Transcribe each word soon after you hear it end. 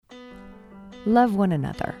Love one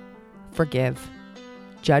another. Forgive.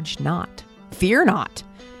 Judge not. Fear not.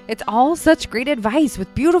 It's all such great advice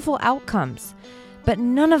with beautiful outcomes. But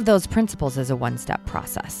none of those principles is a one-step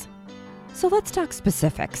process. So let's talk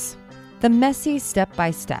specifics. The messy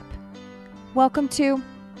step-by-step. Welcome to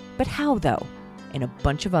But How Though? And a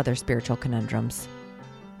bunch of other spiritual conundrums.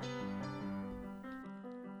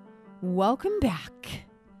 Welcome back.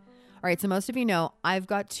 All right, so most of you know I've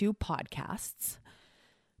got 2 podcasts,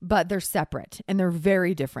 but they're separate and they're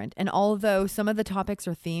very different. And although some of the topics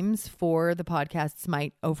or themes for the podcasts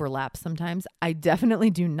might overlap sometimes, I definitely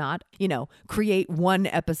do not, create one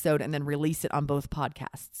episode and then release it on both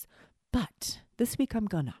podcasts. But this week I'm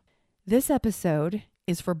gonna. This episode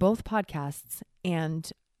is for both podcasts,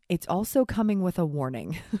 and it's also coming with a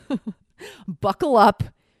warning. Buckle up.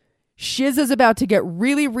 Shiz is about to get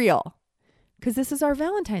really real, because this is our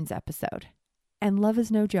Valentine's episode, and love is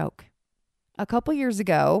no joke. A couple years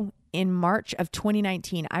ago, in March of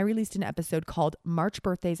 2019, I released an episode called March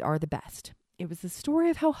Birthdays Are the Best. It was the story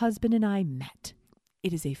of how husband and I met.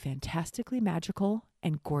 It is a fantastically magical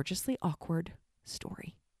and gorgeously awkward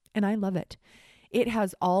story, and I love it. It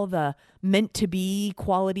has all the meant to be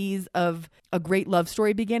qualities of a great love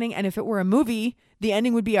story beginning. And if it were a movie, the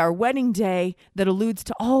ending would be our wedding day that alludes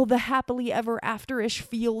to all the happily ever after-ish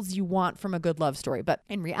feels you want from a good love story. But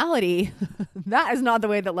in reality, that is not the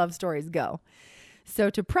way that love stories go. So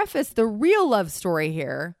to preface the real love story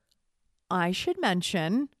here, I should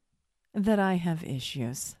mention that I have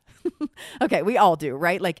issues. Okay, we all do,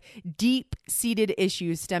 right? Like deep-seated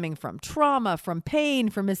issues stemming from trauma, from pain,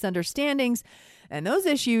 from misunderstandings. And those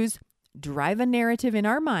issues drive a narrative in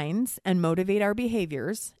our minds and motivate our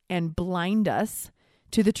behaviors and blind us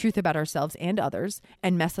to the truth about ourselves and others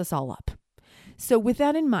and mess us all up. So with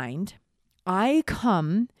that in mind, I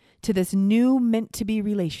come to this new meant-to-be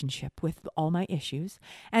relationship with all my issues,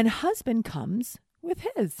 and husband comes with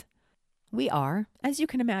his. We are, as you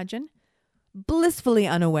can imagine, blissfully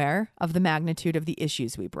unaware of the magnitude of the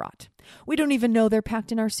issues we brought. We don't even know they're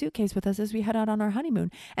packed in our suitcase with us as we head out on our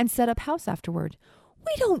honeymoon and set up house afterward.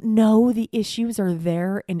 We don't know the issues are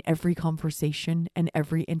there in every conversation and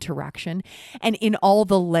every interaction and in all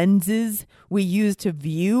the lenses we use to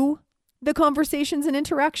view the conversations and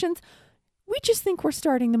interactions. We just think we're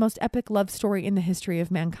starting the most epic love story in the history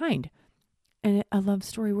of mankind. And a love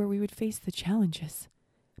story where we would face the challenges,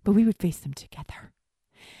 but we would face them together.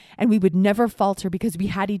 And we would never falter because we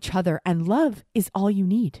had each other, and love is all you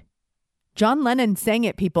need. John Lennon sang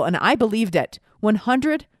it, people, and I believed it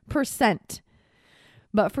 100%.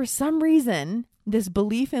 But for some reason, this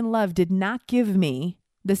belief in love did not give me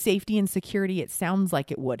the safety and security it sounds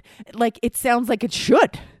like it would. Like it sounds like it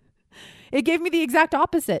should. It gave me the exact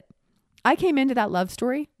opposite. I came into that love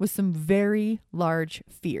story with some very large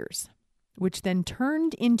fears, which then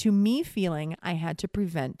turned into me feeling I had to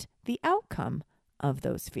prevent the outcome of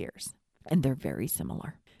those fears. And they're very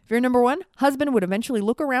similar. Fear number 1, husband would eventually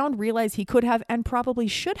look around, realize he could have and probably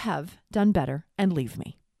should have done better and leave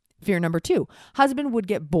me. Fear number 2, husband would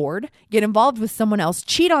get bored, get involved with someone else,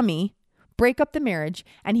 cheat on me, break up the marriage,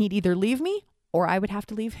 and he'd either leave me or I would have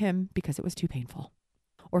to leave him because it was too painful.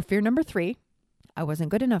 Or fear number 3, I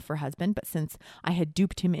wasn't good enough for husband, but since I had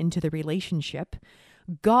duped him into the relationship,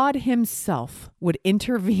 God himself would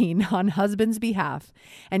intervene on husband's behalf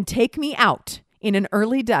and take me out in an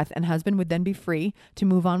early death, and husband would then be free to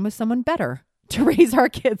move on with someone better to raise our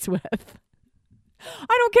kids with.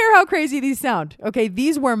 I don't care how crazy these sound. Okay,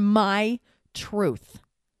 these were my truth.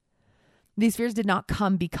 These fears did not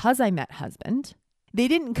come because I met husband. They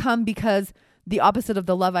didn't come because the opposite of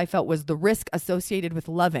the love I felt was the risk associated with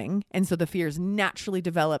loving, and so the fears naturally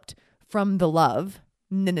developed from the love.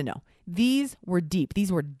 No. These were deep.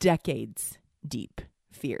 These were decades deep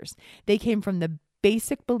fears. They came from the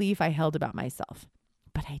basic belief I held about myself.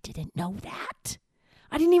 But I didn't know that.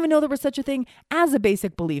 I didn't even know there was such a thing as a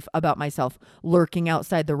basic belief about myself lurking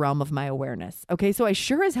outside the realm of my awareness. Okay, so I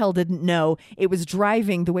sure as hell didn't know it was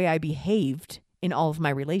driving the way I behaved in all of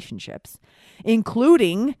my relationships,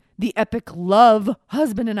 including the epic love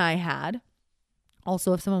husband and I had.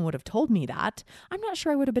 Also, if someone would have told me that, I'm not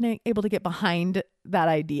sure I would have been able to get behind that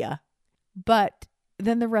idea. But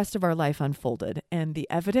then the rest of our life unfolded, and the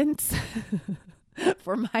evidence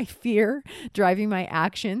for my fear driving my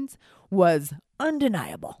actions was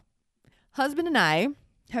undeniable. Husband and I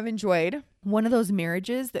have enjoyed one of those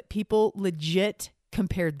marriages that people legit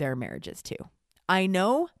compared their marriages to. I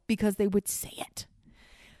know because they would say it.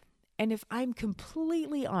 And if I'm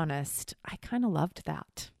completely honest, I kind of loved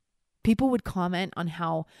that. People would comment on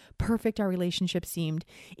how perfect our relationship seemed,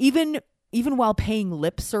 even even while paying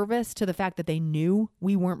lip service to the fact that they knew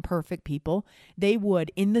we weren't perfect people, they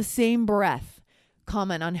would, in the same breath,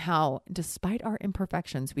 comment on how, despite our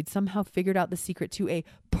imperfections, we'd somehow figured out the secret to a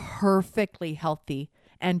perfectly healthy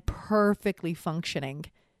and perfectly functioning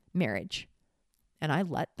marriage. And I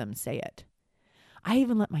let them say it. I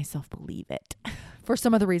even let myself believe it for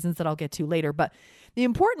some of the reasons that I'll get to later. But the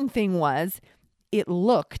important thing was it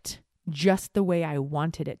looked just the way I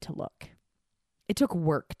wanted it to look. It took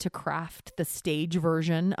work to craft the stage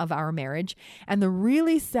version of our marriage. And the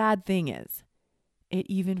really sad thing is, it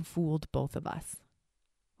even fooled both of us.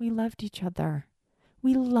 We loved each other.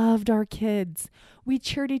 We loved our kids. We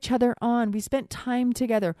cheered each other on. We spent time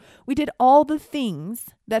together. We did all the things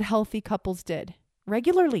that healthy couples did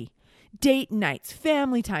regularly. Date nights,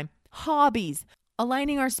 family time, hobbies,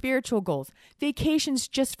 aligning our spiritual goals, vacations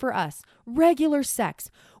just for us, regular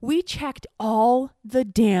sex. We checked all the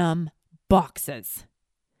damn boxes.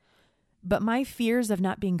 But my fears of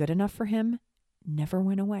not being good enough for him never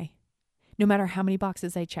went away, no matter how many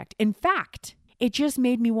boxes I checked. In fact, it just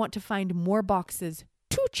made me want to find more boxes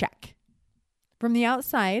to check. From the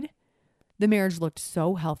outside, the marriage looked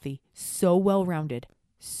so healthy, so well-rounded,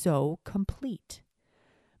 so complete.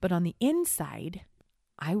 But on the inside,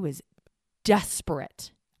 I was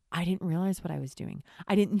desperate. I didn't realize what I was doing.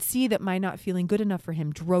 I didn't see that my not feeling good enough for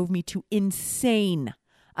him drove me to insane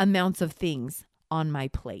amounts of things on my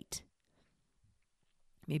plate.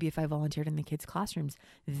 Maybe if I volunteered in the kids' classrooms,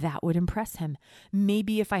 that would impress him.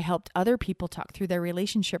 Maybe if I helped other people talk through their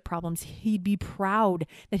relationship problems, he'd be proud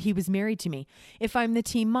that he was married to me. If I'm the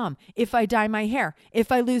team mom, if I dye my hair,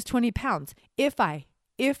 if I lose 20 pounds, if I.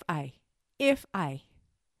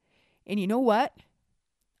 And you know what?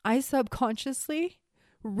 I subconsciously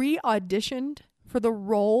re-auditioned for the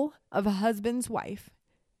role of a husband's wife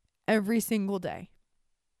every single day.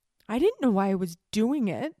 I didn't know why I was doing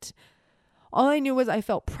it. All I knew was I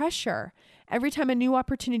felt pressure every time a new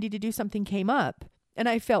opportunity to do something came up, and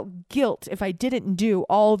I felt guilt if I didn't do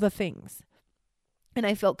all the things. And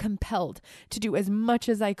I felt compelled to do as much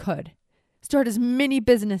as I could, start as many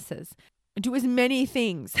businesses, do as many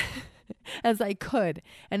things as I could,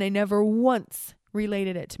 and I never once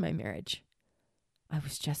related it to my marriage. I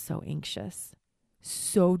was just so anxious,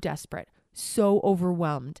 so desperate, so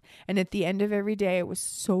overwhelmed. And at the end of every day, I was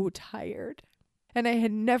so tired. And I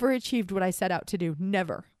had never achieved what I set out to do.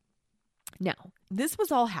 Never. Now, this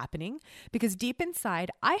was all happening because deep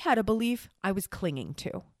inside, I had a belief I was clinging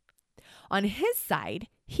to. On his side,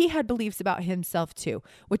 he had beliefs about himself too,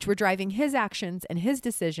 which were driving his actions and his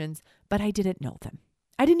decisions, but I didn't know them.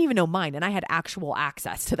 I didn't even know mine, and I had actual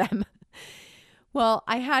access to them. Well,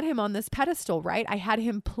 I had him on this pedestal, right? I had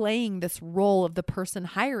him playing this role of the person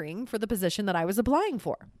hiring for the position that I was applying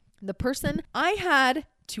for. The person I had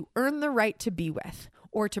to earn the right to be with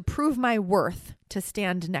or to prove my worth to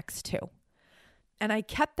stand next to. And I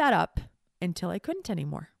kept that up until I couldn't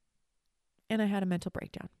anymore. And I had a mental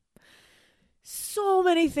breakdown. So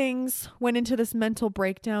many things went into this mental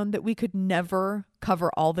breakdown that we could never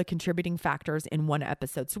cover all the contributing factors in one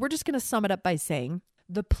episode. So we're just going to sum it up by saying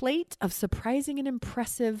the plate of surprising and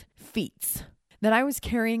impressive feats that I was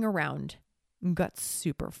carrying around got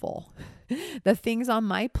super full. The things on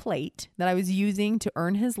my plate that I was using to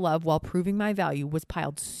earn his love while proving my value was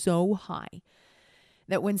piled so high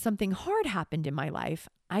that when something hard happened in my life,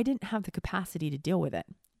 I didn't have the capacity to deal with it.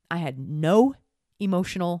 I had no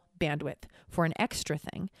emotional bandwidth for an extra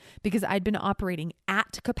thing because I'd been operating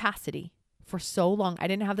at capacity for so long. I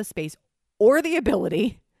didn't have the space or the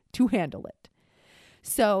ability to handle it.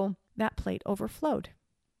 So that plate overflowed.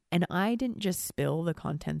 And I didn't just spill the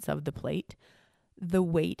contents of the plate. The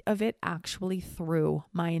weight of it actually threw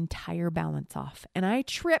my entire balance off. And I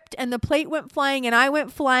tripped and the plate went flying and I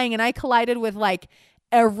went flying and I collided with like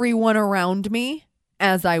everyone around me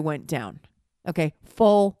as I went down. Okay,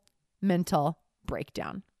 full mental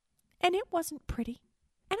breakdown. And it wasn't pretty.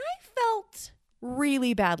 And I felt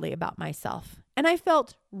really badly about myself. And I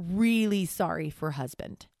felt really sorry for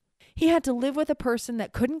husband. He had to live with a person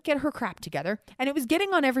that couldn't get her crap together, and it was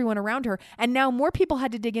getting on everyone around her. And now more people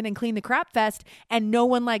had to dig in and clean the crap fest, and no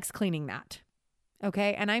one likes cleaning that.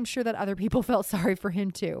 Okay. And I'm sure that other people felt sorry for him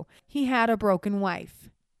too. He had a broken wife.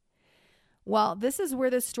 Well, this is where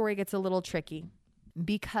this story gets a little tricky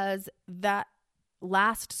because that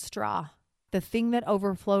last straw, the thing that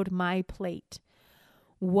overflowed my plate,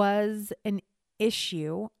 was an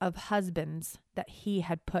issue of husbands that he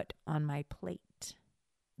had put on my plate.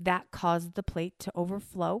 That caused the plate to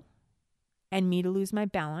overflow and me to lose my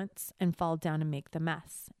balance and fall down and make the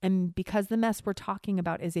mess. And because the mess we're talking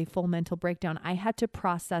about is a full mental breakdown, I had to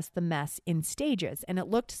process the mess in stages. And it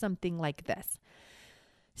looked something like this.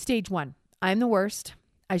 Stage 1, I'm the worst.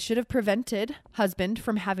 I should have prevented husband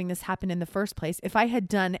from having this happen in the first place. If I had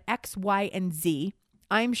done X, Y, and Z,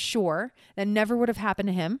 I'm sure that never would have happened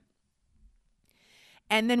to him.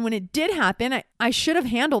 And then when it did happen, I should have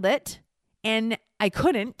handled it and I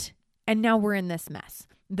couldn't. And now we're in this mess.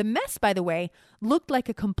 The mess, by the way, looked like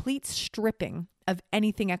a complete stripping of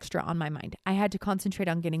anything extra on my mind. I had to concentrate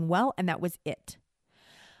on getting well, and that was it.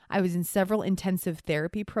 I was in several intensive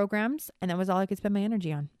therapy programs, and that was all I could spend my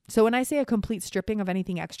energy on. So when I say a complete stripping of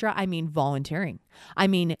anything extra, I mean volunteering. I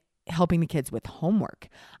mean helping the kids with homework.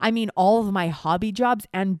 I mean all of my hobby jobs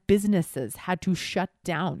and businesses had to shut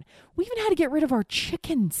down. We even had to get rid of our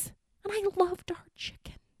chickens, and I loved our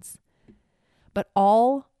chickens. But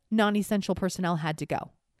all non-essential personnel had to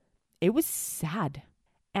go. It was sad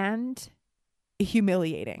and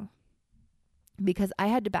humiliating, because I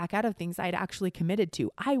had to back out of things I'd actually committed to.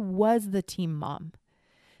 I was the team mom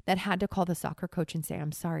that had to call the soccer coach and say,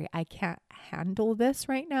 I'm sorry, I can't handle this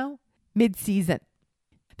right now mid-season,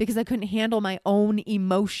 because I couldn't handle my own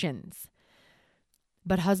emotions.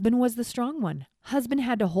 But husband was the strong one. Husband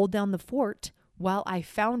had to hold down the fort while I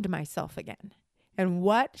found myself again. And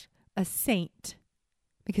what a saint,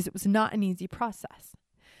 because it was not an easy process.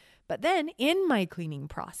 But then in my cleaning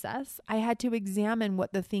process, I had to examine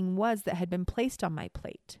what the thing was that had been placed on my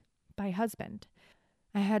plate by husband.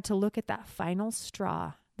 I had to look at that final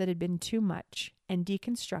straw that had been too much and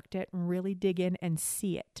deconstruct it and really dig in and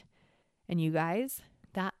see it. And you guys,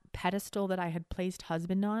 that pedestal that I had placed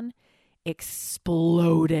husband on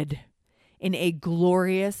exploded in a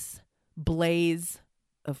glorious blaze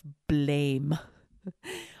of blame.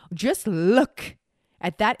 Just look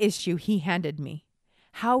at that issue he handed me.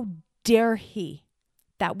 How dare he?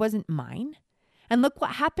 That wasn't mine. And look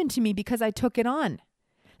what happened to me because I took it on.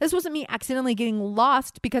 This wasn't me accidentally getting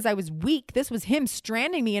lost because I was weak. This was him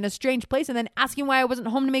stranding me in a strange place and then asking why I wasn't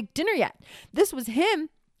home to make dinner yet. This was him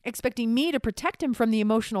expecting me to protect him from the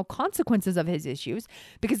emotional consequences of his issues,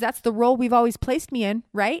 because that's the role we've always placed me in,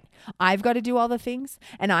 right? I've got to do all the things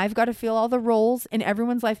and I've got to fill all the roles in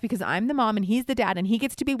everyone's life because I'm the mom and he's the dad and he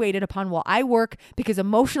gets to be waited upon while I work, because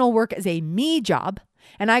emotional work is a me job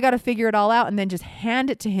and I got to figure it all out and then just hand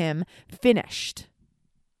it to him finished.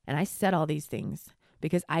 And I said all these things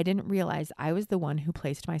because I didn't realize I was the one who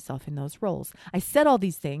placed myself in those roles. I said all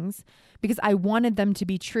these things because I wanted them to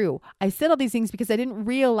be true. I said all these things because I didn't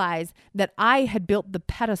realize that I had built the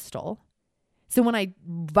pedestal. So when I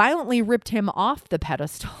violently ripped him off the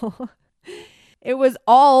pedestal, it was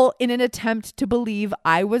all in an attempt to believe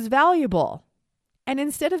I was valuable. And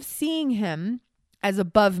instead of seeing him as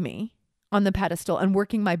above me on the pedestal and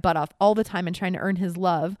working my butt off all the time and trying to earn his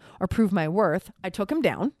love or prove my worth, I took him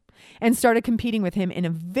down and started competing with him in a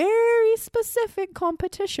very specific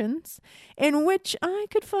competitions in which I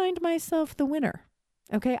could find myself the winner.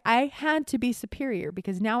 Okay, I had to be superior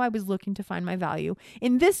because now I was looking to find my value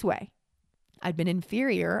in this way. I'd been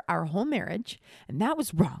inferior our whole marriage, and that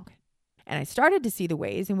was wrong. And I started to see the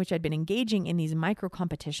ways in which I'd been engaging in these micro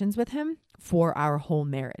competitions with him for our whole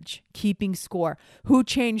marriage, keeping score. Who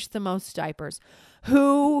changed the most diapers?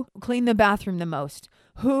 Who cleaned the bathroom the most?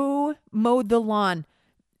 Who mowed the lawn?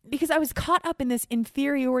 Because I was caught up in this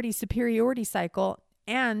inferiority-superiority cycle.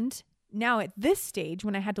 And now at this stage,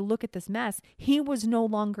 when I had to look at this mess, he was no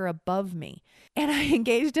longer above me. And I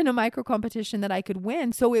engaged in a micro competition that I could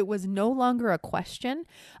win. So it was no longer a question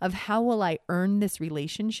of how will I earn this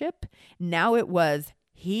relationship. Now it was,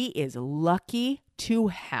 he is lucky to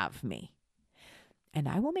have me. And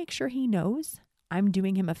I will make sure he knows I'm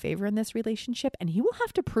doing him a favor in this relationship, and he will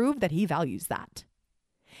have to prove that he values that.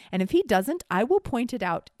 And if he doesn't, I will point it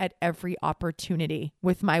out at every opportunity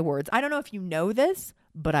with my words. I don't know if you know this,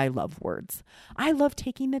 but I love words. I love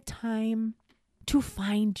taking the time to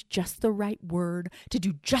find just the right word, to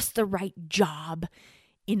do just the right job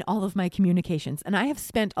in all of my communications. And I have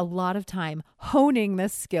spent a lot of time honing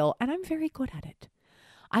this skill, and I'm very good at it.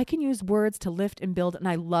 I can use words to lift and build, and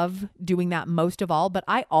I love doing that most of all, but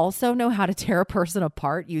I also know how to tear a person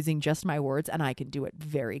apart using just my words, and I can do it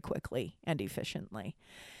very quickly and efficiently.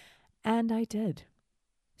 And I did.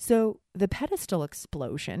 So the pedestal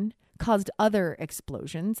explosion caused other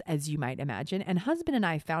explosions, as you might imagine, and husband and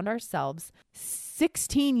I found ourselves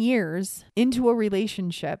 16 years into a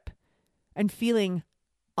relationship and feeling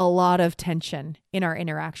a lot of tension in our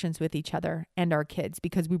interactions with each other and our kids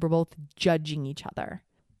because we were both judging each other.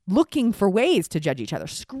 Looking for ways to judge each other,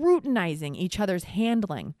 scrutinizing each other's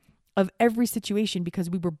handling of every situation because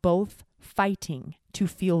we were both fighting to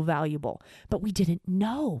feel valuable, but we didn't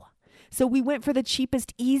know. So we went for the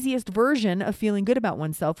cheapest, easiest version of feeling good about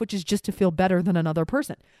oneself, which is just to feel better than another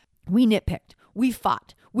person. We nitpicked, we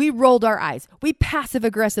fought, We rolled our eyes. We passive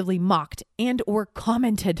aggressively mocked and or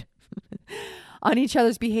commented on each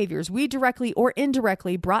other's behaviors. We directly or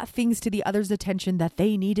indirectly brought things to the other's attention that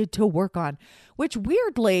they needed to work on, which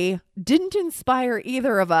weirdly didn't inspire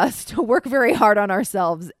either of us to work very hard on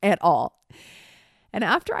ourselves at all. And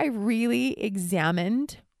after I really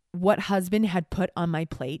examined what husband had put on my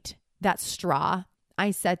plate, that straw,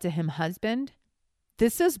 I said to him, husband,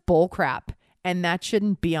 this is bull crap, and that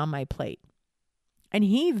shouldn't be on my plate. And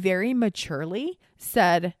he very maturely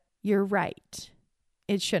said, you're right.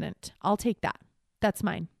 It shouldn't. I'll take that. That's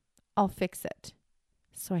mine. I'll fix it.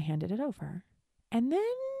 So I handed it over. And then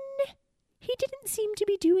he didn't seem to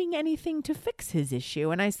be doing anything to fix his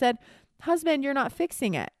issue. And I said, husband, you're not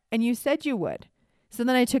fixing it. And you said you would. So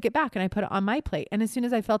then I took it back and I put it on my plate. And as soon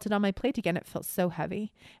as I felt it on my plate again, it felt so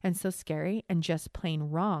heavy and so scary and just plain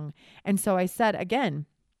wrong. And so I said, again,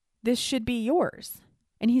 this should be yours.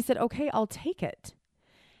 And he said, okay, I'll take it.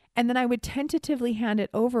 And then I would tentatively hand it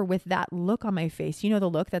over with that look on my face. You know, the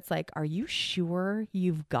look that's like, are you sure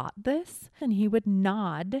you've got this? And he would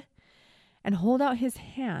nod and hold out his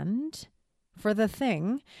hand for the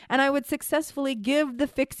thing. And I would successfully give the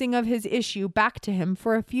fixing of his issue back to him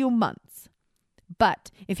for a few months.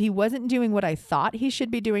 But if he wasn't doing what I thought he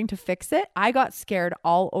should be doing to fix it, I got scared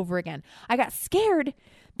all over again. I got scared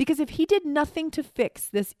because if he did nothing to fix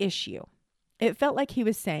this issue, it felt like he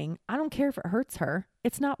was saying, I don't care if it hurts her.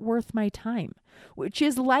 It's not worth my time, which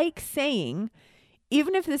is like saying,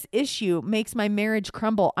 even if this issue makes my marriage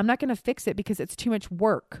crumble, I'm not going to fix it because it's too much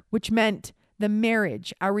work, which meant the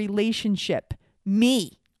marriage, our relationship,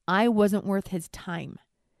 me, I wasn't worth his time.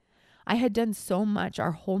 I had done so much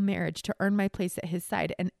our whole marriage to earn my place at his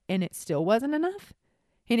side, and it still wasn't enough.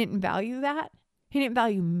 He didn't value that. He didn't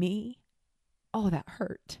value me. Oh, that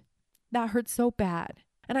hurt. That hurt so bad.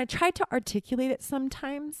 And I tried to articulate it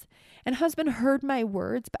sometimes, and husband heard my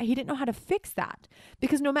words, but he didn't know how to fix that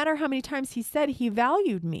because no matter how many times he said he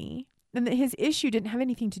valued me and that his issue didn't have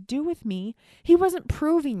anything to do with me, he wasn't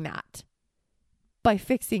proving that by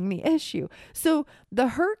fixing the issue. So the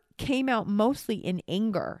hurt came out mostly in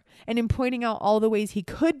anger and in pointing out all the ways he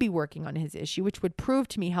could be working on his issue, which would prove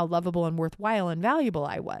to me how lovable and worthwhile and valuable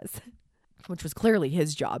I was, which was clearly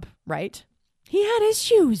his job, right? He had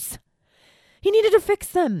issues. He needed to fix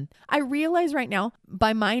them. I realize right now,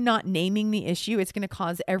 by my not naming the issue, it's going to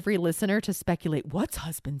cause every listener to speculate, what's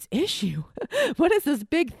husband's issue? What is this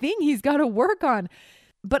big thing he's got to work on?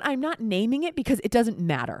 But I'm not naming it because it doesn't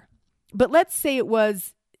matter. But let's say it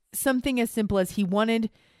was something as simple as he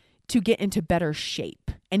wanted to get into better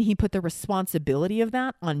shape, and he put the responsibility of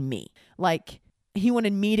that on me. Like he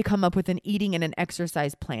wanted me to come up with an eating and an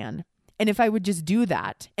exercise plan. And if I would just do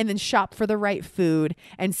that and then shop for the right food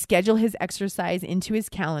and schedule his exercise into his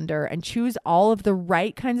calendar and choose all of the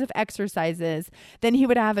right kinds of exercises, then he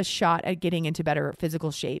would have a shot at getting into better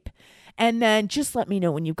physical shape. And then just let me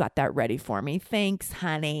know when you've got that ready for me. Thanks,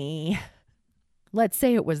 honey. Let's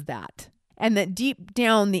say it was that. And that deep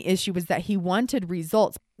down the issue was that he wanted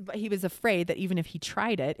results, but he was afraid that even if he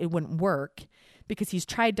tried it, it wouldn't work. Because he's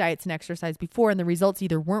tried diets and exercise before and the results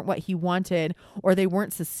either weren't what he wanted or they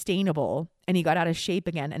weren't sustainable and he got out of shape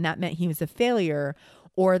again. And that meant he was a failure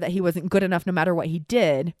or that he wasn't good enough no matter what he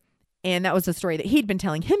did. And that was a story that he'd been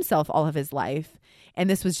telling himself all of his life. And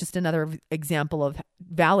this was just another example of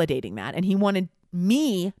validating that. And he wanted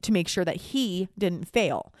me to make sure that he didn't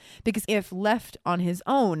fail because if left on his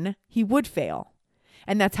own, he would fail.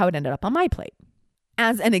 And that's how it ended up on my plate.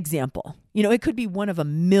 As an example, it could be one of a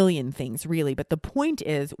million things really, but the point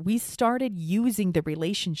is we started using the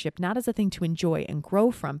relationship not as a thing to enjoy and grow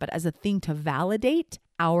from, but as a thing to validate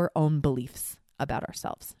our own beliefs about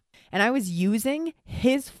ourselves. And I was using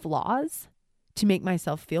his flaws to make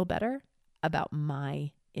myself feel better about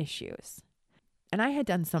my issues. And I had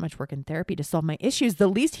done so much work in therapy to solve my issues. The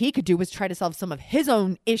least he could do was try to solve some of his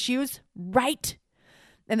own issues, right?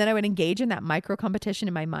 And then I would engage in that micro competition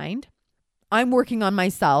in my mind. I'm working on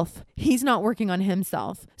myself. He's not working on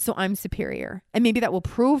himself. So I'm superior. And maybe that will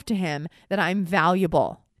prove to him that I'm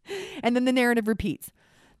valuable. And then the narrative repeats.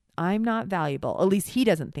 I'm not valuable. At least he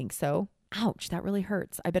doesn't think so. Ouch, that really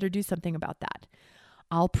hurts. I better do something about that.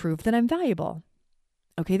 I'll prove that I'm valuable.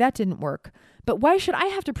 Okay, that didn't work. But why should I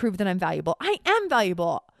have to prove that I'm valuable? I am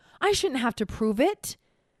valuable. I shouldn't have to prove it.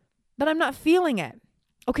 But I'm not feeling it.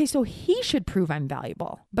 Okay, so he should prove I'm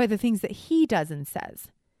valuable by the things that he does and says.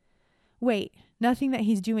 Wait, nothing that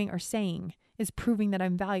he's doing or saying is proving that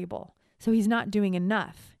I'm valuable. So he's not doing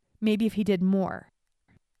enough. Maybe if he did more.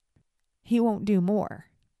 He won't do more.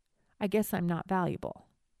 I guess I'm not valuable.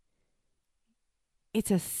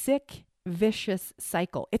 It's a sick, vicious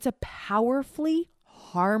cycle. It's a powerfully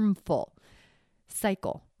harmful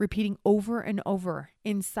cycle repeating over and over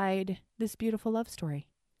inside this beautiful love story.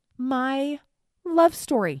 My love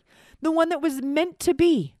story, the one that was meant to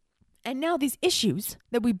be. And now these issues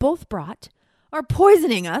that we both brought are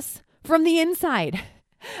poisoning us from the inside.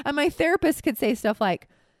 And my therapist could say stuff like,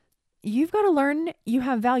 you've got to learn you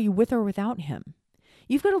have value with or without him.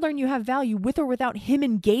 You've got to learn you have value with or without him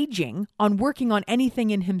engaging on working on anything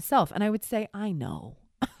in himself. And I would say, I know.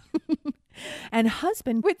 And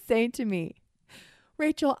husband would say to me,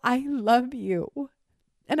 Rachel, I love you.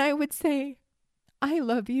 And I would say, I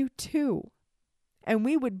love you too. And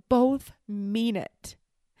we would both mean it.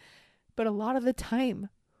 But a lot of the time,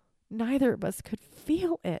 neither of us could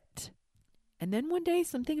feel it. And then one day,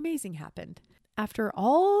 something amazing happened. After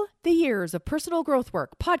all the years of personal growth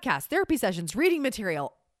work, podcasts, therapy sessions, reading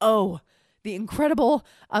material, the incredible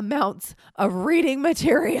amounts of reading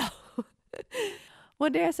material.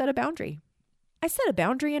 One day I set a boundary. I set a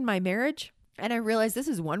boundary in my marriage, and I realized this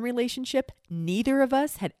is one relationship neither of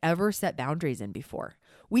us had ever set boundaries in before.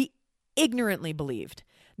 We ignorantly believed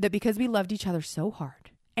that because we loved each other so hard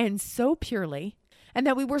and so purely, and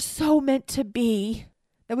that we were so meant to be,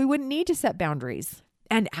 that we wouldn't need to set boundaries.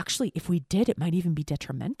 And actually, if we did, it might even be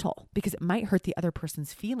detrimental because it might hurt the other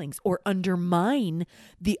person's feelings or undermine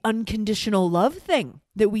the unconditional love thing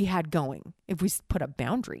that we had going if we put up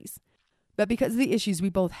boundaries. But because of the issues we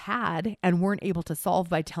both had and weren't able to solve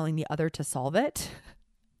by telling the other to solve it,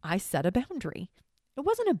 I set a boundary. It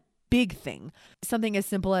wasn't a big thing. Something as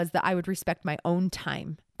simple as that I would respect my own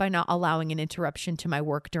time by not allowing an interruption to my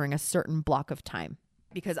work during a certain block of time.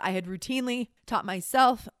 Because I had routinely taught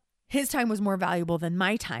myself his time was more valuable than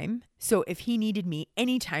my time. So if he needed me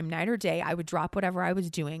anytime, night or day, I would drop whatever I was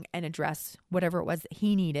doing and address whatever it was that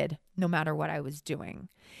he needed, no matter what I was doing.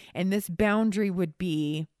 And this boundary would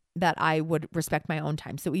be that I would respect my own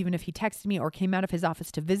time. So even if he texted me or came out of his office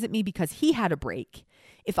to visit me because he had a break,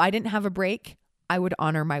 if I didn't have a break, I would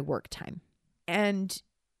honor my work time. And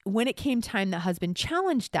when it came time that husband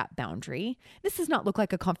challenged that boundary, this does not look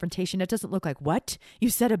like a confrontation. It doesn't look like, what? You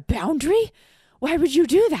set a boundary? Why would you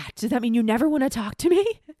do that? Does that mean you never want to talk to me?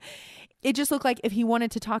 It just looked like if he wanted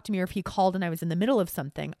to talk to me or if he called and I was in the middle of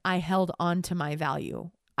something, I held on to my value.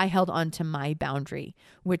 I held on to my boundary,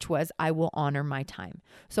 which was I will honor my time.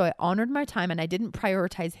 So I honored my time and I didn't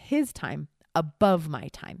prioritize his time above my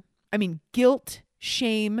time. I mean, guilt,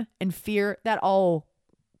 shame, and fear, that all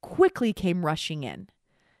quickly came rushing in.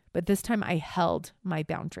 But this time I held my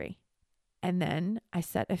boundary. And then I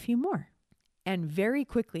set a few more. And very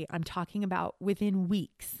quickly, I'm talking about within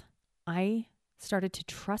weeks, I started to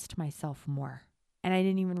trust myself more. And I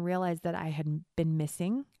didn't even realize that I had been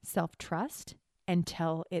missing self-trust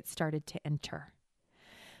until it started to enter.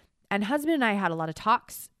 And husband and I had a lot of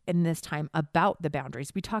talks in this time about the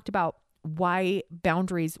boundaries. We talked about why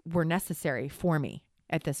boundaries were necessary for me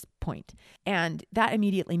at this point. And that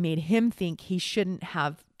immediately made him think he shouldn't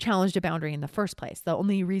have challenged a boundary in the first place. The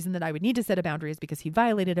only reason that I would need to set a boundary is because he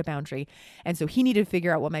violated a boundary. And so he needed to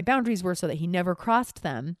figure out what my boundaries were so that he never crossed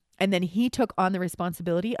them. And then he took on the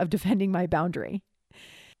responsibility of defending my boundary.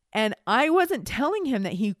 And I wasn't telling him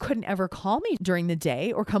that he couldn't ever call me during the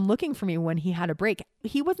day or come looking for me when he had a break.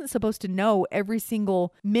 He wasn't supposed to know every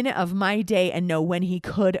single minute of my day and know when he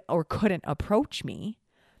could or couldn't approach me.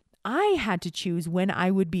 I had to choose when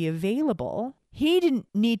I would be available. He didn't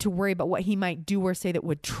need to worry about what he might do or say that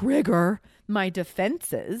would trigger my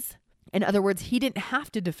defenses. In other words, he didn't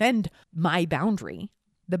have to defend my boundary.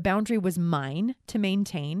 The boundary was mine to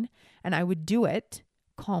maintain, and I would do it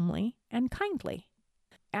calmly and kindly.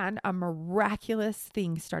 And a miraculous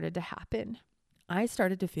thing started to happen. I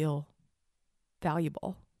started to feel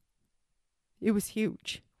valuable. It was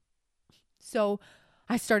huge. So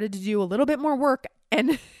I started to do a little bit more work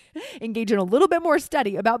and engage in a little bit more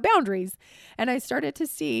study about boundaries. And I started to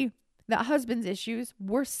see that husband's issues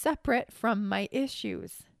were separate from my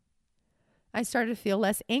issues. I started to feel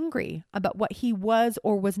less angry about what he was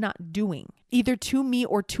or was not doing, either to me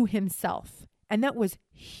or to himself. And that was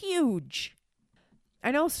huge.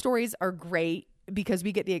 I know stories are great because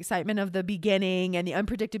we get the excitement of the beginning and the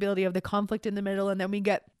unpredictability of the conflict in the middle. And then we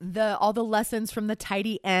get all the lessons from the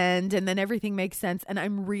tidy end, and then everything makes sense. And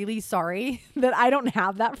I'm really sorry that I don't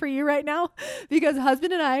have that for you right now, because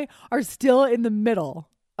husband and I are still in the middle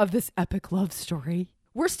of this epic love story.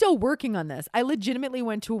 We're still working on this. I legitimately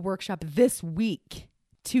went to a workshop this week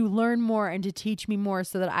to learn more and to teach me more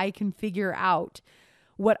so that I can figure out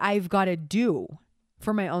what I've got to do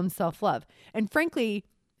for my own self-love. And frankly,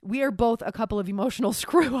 we are both a couple of emotional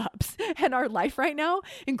screw-ups, and our life right now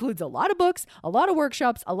includes a lot of books, a lot of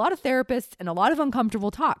workshops, a lot of therapists, and a lot of uncomfortable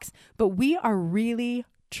talks, but we are really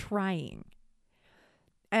trying.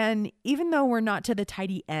 And even though we're not to the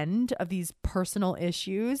tidy end of these personal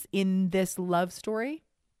issues in this love story,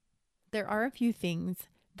 there are a few things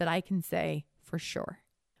that I can say for sure.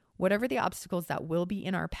 Whatever the obstacles that will be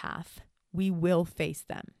in our path, we will face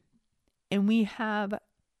them. And we have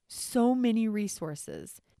so many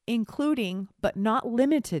resources, including, but not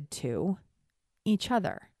limited to, each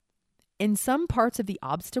other. In some parts of the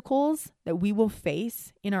obstacles that we will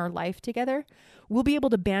face in our life together, we'll be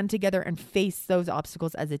able to band together and face those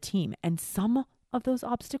obstacles as a team. And some of those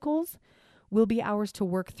obstacles will be ours to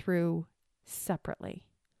work through separately.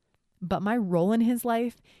 But my role in his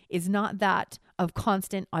life is not that of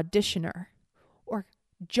constant auditioner or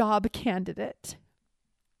job candidate.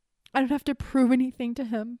 I don't have to prove anything to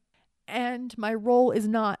him. And my role is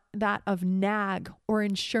not that of nag or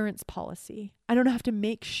insurance policy. I don't have to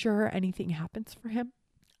make sure anything happens for him.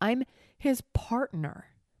 I'm his partner,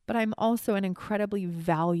 but I'm also an incredibly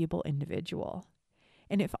valuable individual.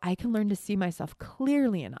 And if I can learn to see myself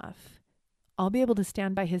clearly enough, I'll be able to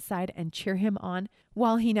stand by his side and cheer him on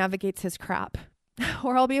while he navigates his crap.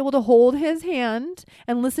 Or I'll be able to hold his hand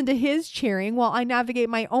and listen to his cheering while I navigate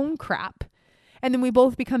my own crap. And then we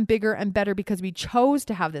both become bigger and better because we chose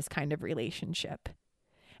to have this kind of relationship.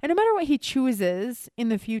 And no matter what he chooses in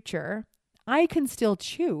the future, I can still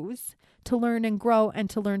choose to learn and grow and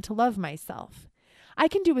to learn to love myself. I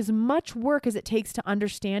can do as much work as it takes to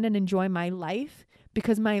understand and enjoy my life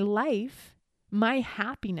because my life, my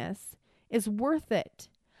happiness, is worth it.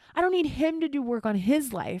 I don't need him to do work on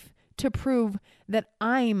his life to prove that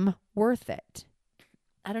I'm worth it.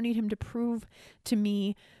 I don't need him to prove to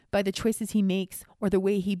me by the choices he makes or the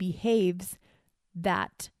way he behaves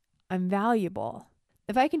that I'm valuable.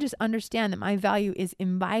 If I can just understand that my value is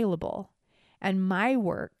inviolable and my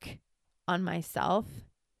work on myself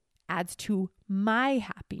adds to my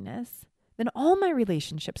happiness, then all my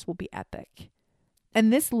relationships will be epic.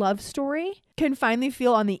 And this love story can finally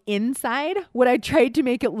feel on the inside what I tried to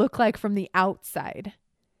make it look like from the outside.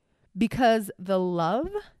 Because the love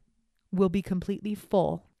will be completely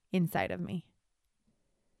full inside of me.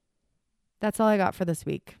 That's all I got for this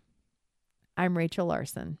week. I'm Rachel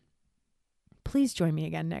Larson. Please join me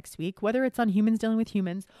again next week, whether it's on Humans Dealing with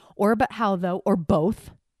Humans or But How Though, or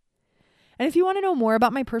both. And if you want to know more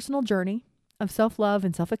about my personal journey of self-love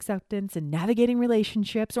and self-acceptance and navigating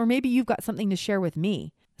relationships, or maybe you've got something to share with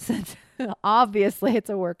me, since obviously it's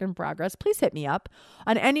a work in progress, please hit me up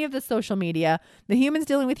on any of the social media, the Humans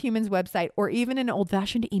Dealing with Humans website, or even an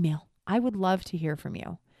old-fashioned email. I would love to hear from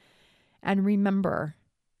you. And remember,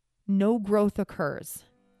 no growth occurs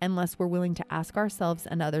unless we're willing to ask ourselves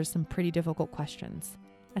and others some pretty difficult questions,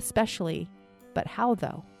 especially, but how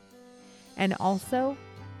though? And also,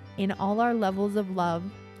 in all our levels of love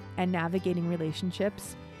and navigating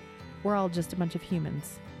relationships, we're all just a bunch of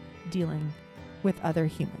humans dealing with other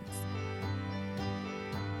humans.